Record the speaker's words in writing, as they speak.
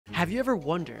Have you ever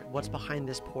wondered what's behind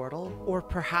this portal? Or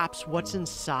perhaps what's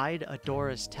inside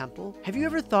Adora's temple? Have you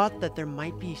ever thought that there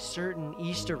might be certain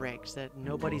Easter eggs that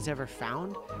nobody's ever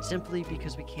found, simply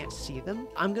because we can't see them?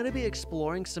 I'm going to be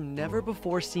exploring some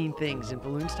never-before-seen things in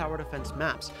Bloons Tower Defense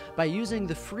maps by using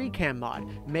the FreeCam mod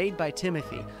made by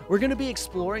Timothy. We're going to be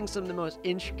exploring some of the most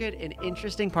intricate and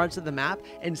interesting parts of the map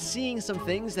and seeing some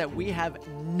things that we have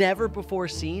never before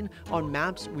seen on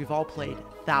maps we've all played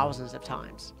thousands of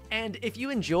times. And if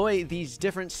you enjoy these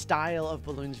different style of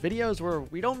balloons videos where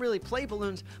we don't really play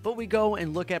balloons, but we go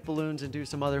and look at balloons and do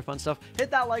some other fun stuff,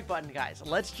 hit that like button, guys.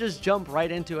 Let's just jump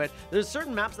right into it. There's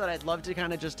certain maps that I'd love to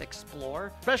kind of just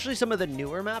explore, especially some of the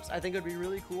newer maps. I think it would be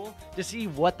really cool to see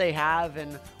what they have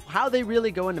and how they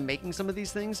really go into making some of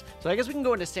these things. So I guess we can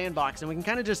go into sandbox and we can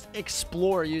kind of just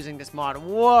explore using this mod.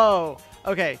 Whoa.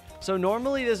 Okay, so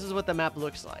normally this is what the map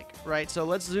looks like, right? So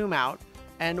let's zoom out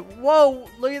and whoa,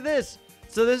 look at this.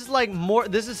 So this is like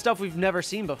this is stuff we've never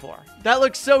seen before. That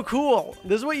looks so cool.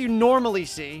 This is what you normally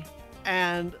see.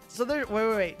 And so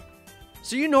wait.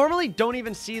 So you normally don't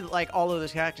even see like all of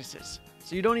those cactuses.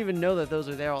 So you don't even know that those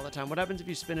are there all the time. What happens if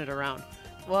you spin it around?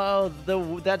 Whoa,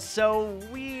 that's so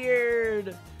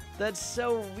weird. That's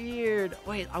so weird.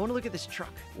 Wait, I want to look at this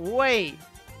truck. Wait.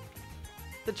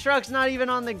 The truck's not even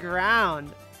on the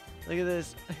ground. Look at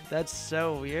this. That's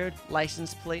so weird.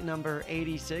 License plate number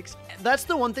 86. That's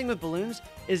the one thing with balloons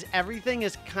is everything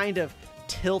is kind of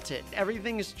tilted.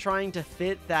 Everything is trying to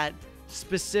fit that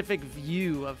specific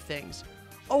view of things.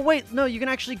 Oh, wait. No, you can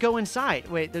actually go inside.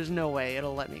 Wait, there's no way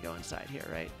it'll let me go inside here,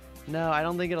 right? No, I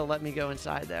don't think it'll let me go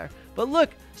inside there. But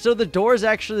look, so the doors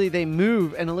actually, they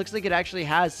move, and it looks like it actually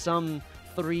has some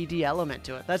 3D element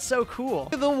to it. That's so cool.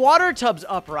 The water tub's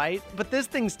upright, but this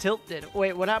thing's tilted.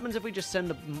 Wait, what happens if we just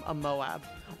send a Moab?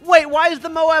 Wait, why is the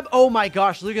Moab? Oh my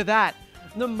gosh, look at that.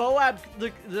 The Moab,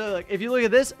 look, if you look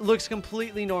at this, looks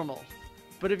completely normal.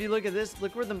 But if you look at this,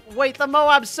 look where wait, the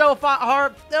Moab's so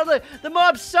far, the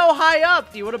Moab's so high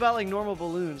up. Dude, what about like normal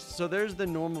balloons? So there's the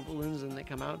normal balloons and they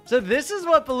come out. So this is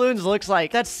what balloons looks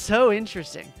like. That's so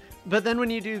interesting. But then when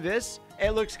you do this,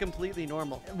 it looks completely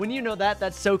normal. When you know that,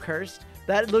 that's so cursed.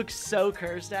 That looks so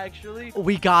cursed, actually.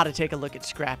 We gotta take a look at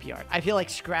Scrapyard. I feel like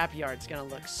Scrapyard's gonna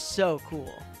look so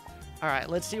cool. All right,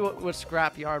 let's see what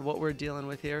Scrapyard, what we're dealing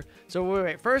with here. So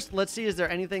wait, first, let's see, is there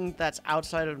anything that's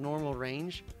outside of normal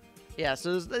range? Yeah,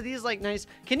 so there's these like nice,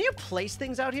 can you place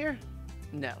things out here?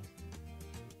 No.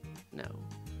 No.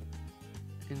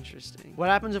 Interesting. What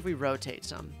happens if we rotate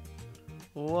some?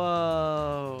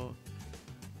 Whoa.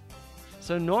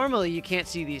 So normally you can't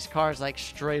see these cars like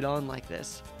straight on like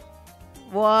this.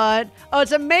 What? Oh,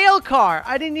 it's a mail car.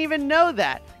 I didn't even know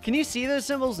that. Can you see those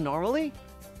symbols normally?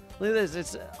 Look at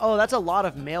this. Oh, that's a lot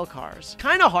of mail cars.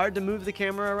 Kind of hard to move the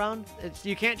camera around.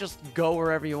 You can't just go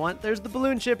wherever you want. There's the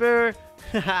balloon chipper.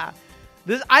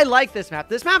 I like this map.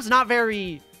 This map's not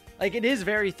very, like, it is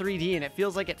very 3D and it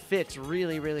feels like it fits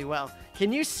really, really well.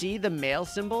 Can you see the mail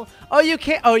symbol? Oh, you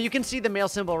can't. Oh, you can see the mail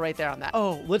symbol right there on that.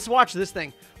 Oh, let's watch this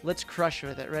thing. Let's crush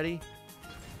with it. Ready?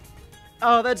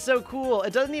 Oh, that's so cool.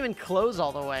 It doesn't even close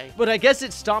all the way. But I guess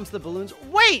it stomps the balloons.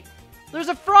 Wait! There's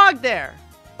a frog there!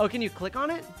 Oh, can you click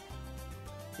on it?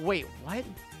 Wait, what?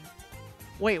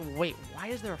 Wait, why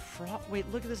is there a frog?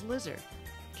 Wait, look at this lizard.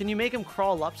 Can you make him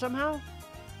crawl up somehow?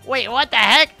 Wait, what the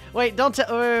heck? Wait, don't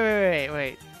tell.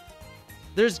 Wait.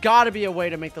 There's gotta be a way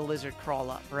to make the lizard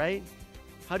crawl up, right?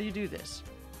 How do you do this?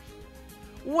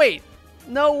 Wait,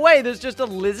 no way. There's just a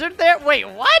lizard there? Wait,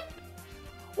 what?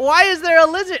 Why is there a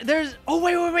lizard? Oh,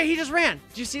 wait, he just ran.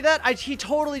 Did you see that? He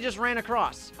totally just ran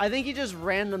across. I think he just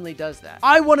randomly does that.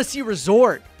 I want to see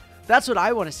Resort. That's what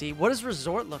I want to see. What does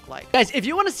Resort look like? Guys, if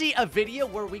you want to see a video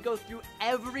where we go through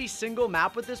every single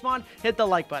map with this mod, hit the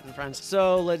like button, friends.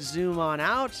 So let's zoom on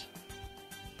out.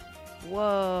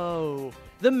 Whoa.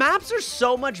 The maps are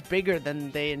so much bigger than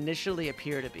they initially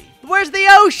appear to be. Where's the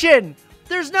ocean?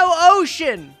 There's no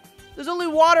ocean. There's only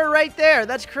water right there.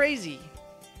 That's crazy.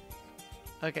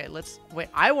 Okay, wait,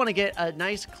 I want to get a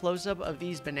nice close-up of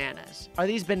these bananas. Are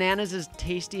these bananas as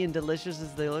tasty and delicious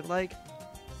as they look like?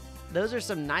 Those are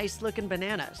some nice-looking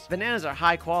bananas. Bananas are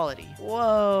high quality.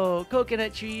 Whoa,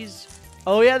 coconut cheese.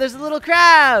 Oh, yeah, there's a little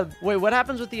crab. Wait, what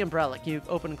happens with the umbrella? Can you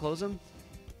open and close them?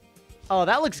 Oh,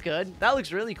 that looks good. That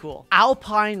looks really cool.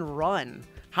 Alpine Run.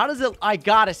 How does it... I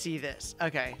gotta see this.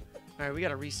 Okay. All right, we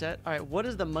gotta reset. All right, what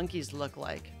does the monkeys look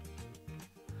like?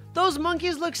 Those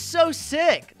monkeys look so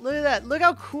sick. Look at that. Look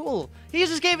how cool.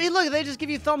 Look, they just give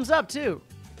you thumbs up too.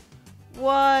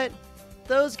 What?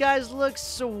 Those guys look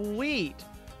sweet.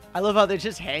 I love how they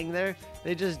just hang there.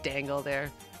 They just dangle there.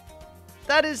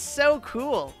 That is so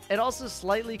cool. And also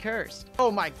slightly cursed.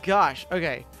 Oh my gosh.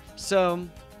 Okay. So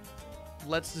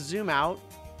let's zoom out.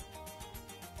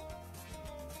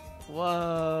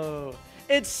 Whoa.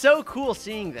 It's so cool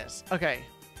seeing this. Okay.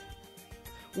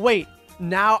 Wait,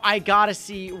 now I gotta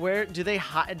see where do they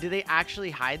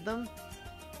actually hide them?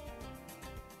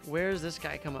 Where does this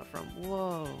guy come up from?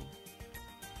 Whoa.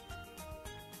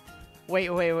 Wait.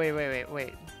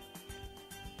 Wait.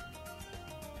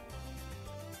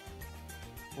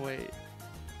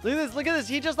 Look at this, look at this.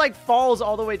 He just like falls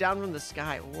all the way down from the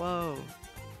sky. Whoa.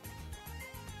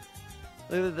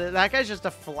 Look at that guy's just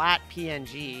a flat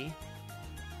PNG.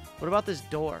 What about this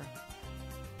door?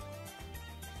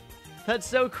 That's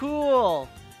so cool.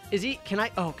 Is he, can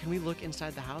we look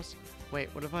inside the house?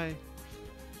 Wait, what if I,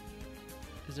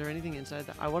 is there anything inside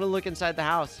I want to look inside the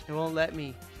house. It won't let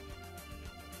me.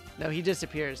 No, he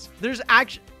disappears. There's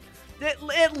actually,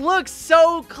 it looks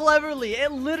so cleverly.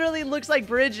 It literally looks like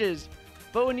bridges.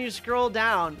 But when you scroll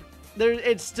down,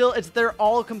 they're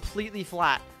all completely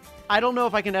flat. I don't know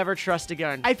if I can ever trust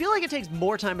again. I feel like it takes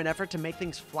more time and effort to make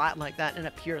things flat like that in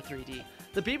a pure 3D.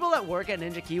 The people that work at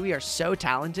Ninja Kiwi are so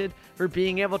talented for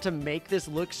being able to make this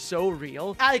look so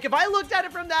real. Like, if I looked at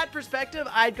it from that perspective,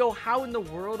 I'd go, how in the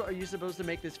world are you supposed to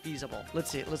make this feasible?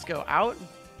 Let's see, let's go out.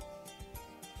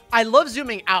 I love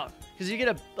zooming out because you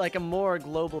get a more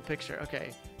global picture.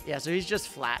 Okay, yeah, so he's just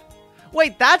flat.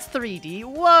 Wait, that's 3D.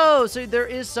 Whoa, so there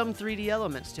is some 3D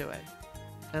elements to it.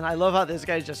 And I love how this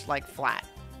guy's just like flat.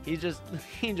 He's just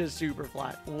super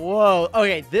flat. Whoa,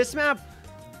 okay, this map,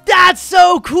 that's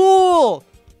so cool.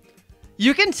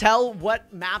 You can tell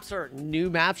what maps are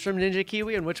new maps from Ninja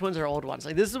Kiwi and which ones are old ones.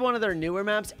 Like, this is one of their newer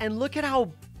maps, and look at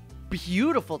how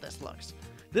beautiful this looks.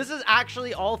 This is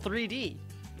actually all 3D.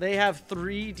 They have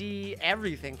 3D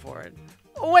everything for it.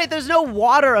 Oh, wait, there's no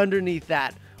water underneath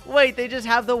that. Wait, they just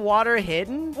have the water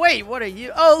hidden? Wait, what are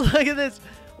you? Oh, look at this.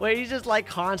 Wait, he's just like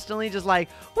constantly just like,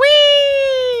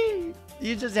 whee!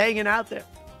 He's just hanging out there.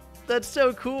 That's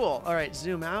so cool. All right,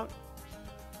 zoom out.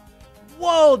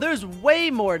 Whoa, there's way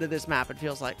more to this map, it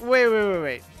feels like.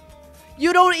 Wait.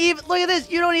 You don't even, look at this.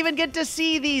 You don't even get to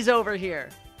see these over here.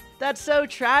 That's so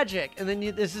tragic. And then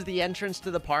this is the entrance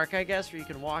to the park, I guess, where you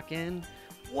can walk in.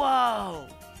 Whoa,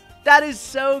 that is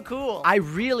so cool. I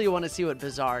really want to see what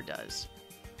Bazaar does.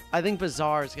 I think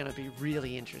Bazaar is going to be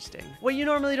really interesting. Wait, you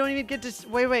normally don't even get to,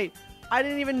 wait. I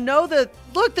didn't even know that.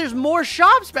 Look, there's more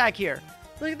shops back here.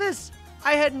 Look at this.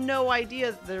 I had no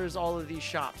idea there's all of these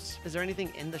shops. Is there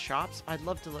anything in the shops? I'd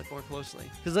love to look more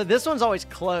closely. Because this one's always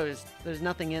closed. There's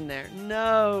nothing in there.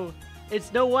 No.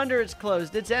 It's no wonder it's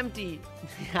closed. It's empty.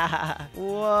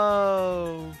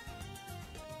 Whoa.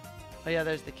 Oh yeah,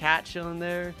 there's the cat chilling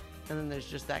there. And then there's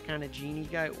just that kind of genie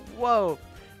guy. Whoa.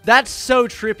 That's so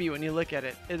trippy when you look at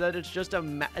it. Is that it's just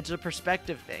it's a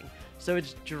perspective thing. So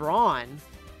it's drawn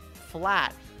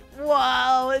flat.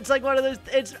 Whoa, it's like one of those,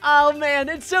 oh man,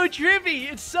 it's so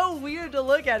trippy. It's so weird to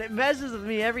look at. It messes with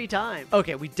me every time.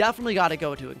 Okay, we definitely got to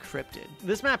go to encrypted.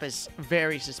 This map is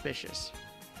very suspicious.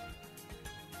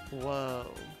 Whoa.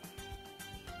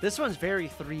 This one's very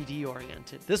 3D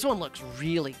oriented. This one looks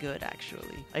really good,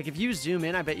 actually. Like, if you zoom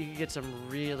in, I bet you could get some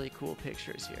really cool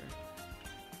pictures here.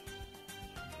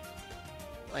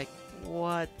 Like,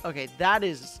 what? Okay, that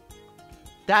is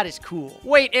cool.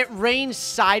 Wait, it rains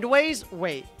sideways?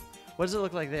 Wait, what does it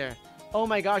look like there? Oh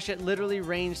my gosh, it literally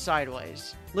rains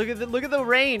sideways. Look at the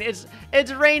rain.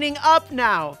 It's raining up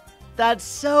now. That's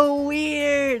so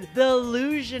weird. The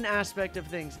illusion aspect of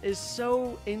things is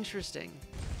so interesting.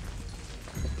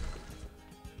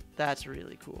 That's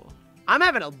really cool. I'm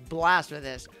having a blast with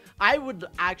this. I would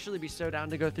actually be so down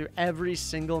to go through every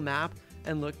single map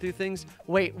and look through things.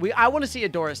 Wait, I want to see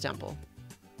Adora's Temple.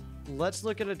 Let's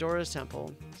look at Adora's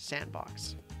Temple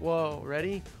sandbox. Whoa,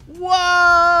 ready?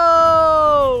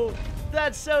 Whoa!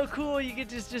 That's so cool. You get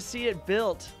to just see it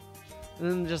built.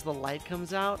 And then just the light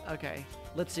comes out. Okay,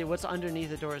 let's see what's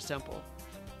underneath Adora's Temple.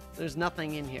 There's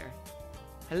nothing in here.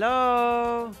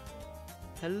 Hello?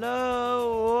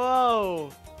 Hello?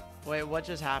 Whoa. Wait, what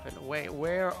just happened? Wait,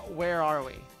 where are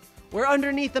we? We're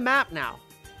underneath the map now.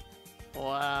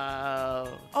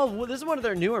 Whoa. Oh, well, this is one of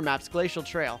their newer maps, Glacial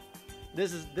Trail.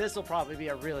 This will probably be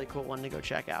a really cool one to go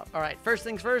check out. All right, first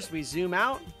things first, we zoom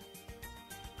out.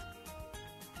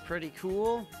 Pretty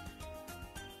cool.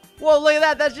 Whoa, look at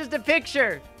that. That's just a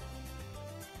picture.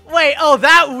 Wait, oh,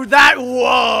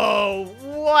 whoa.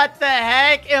 What the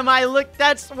heck am I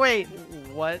wait,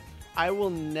 what? I will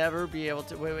never be able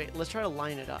to, wait, let's try to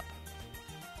line it up.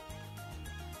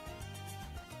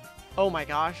 Oh my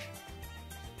gosh.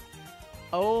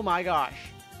 Oh my gosh.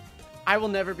 I will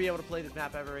never be able to play this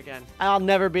map ever again. I'll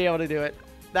never be able to do it.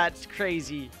 That's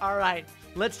crazy. All right,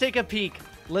 let's take a peek.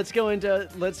 Let's go.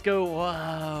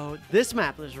 Whoa. This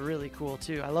map is really cool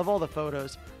too. I love all the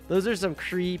photos. Those are some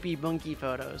creepy monkey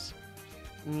photos.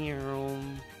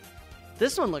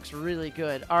 This one looks really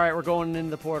good. All right, we're going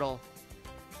into the portal.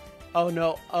 Oh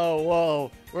no. Oh,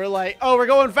 whoa. We're like, oh, we're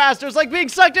going faster. It's like being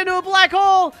sucked into a black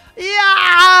hole. Yes!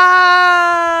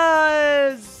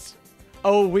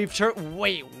 Oh, we've turned.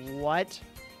 Wait, what?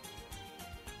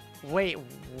 Wait,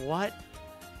 what?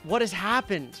 What has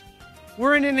happened?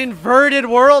 We're in an inverted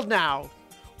world now.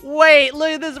 Wait, look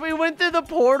at this. We went through the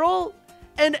portal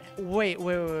and wait.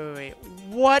 What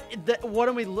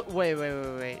am we,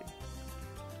 wait.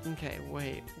 Okay,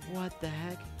 wait, what the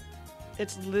heck?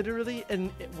 It's literally an,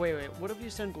 wait, what if you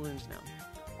send balloons now?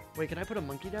 Wait, can I put a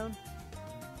monkey down?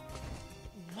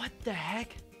 What the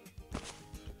heck?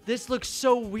 This looks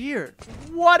so weird.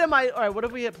 What am I, all right, what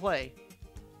if we hit play?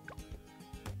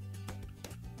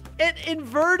 It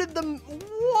inverted them.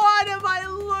 What am I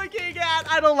looking at?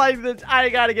 I don't like this. I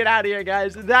gotta get out of here,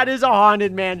 guys. That is a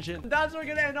haunted mansion. That's what we're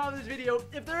gonna end off this video.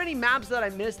 If there are any maps that I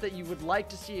missed that you would like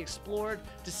to see explored,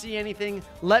 to see anything,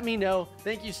 let me know.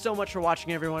 Thank you so much for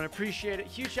watching, everyone. Appreciate it.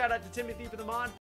 Huge shout out to Timothy for the mod.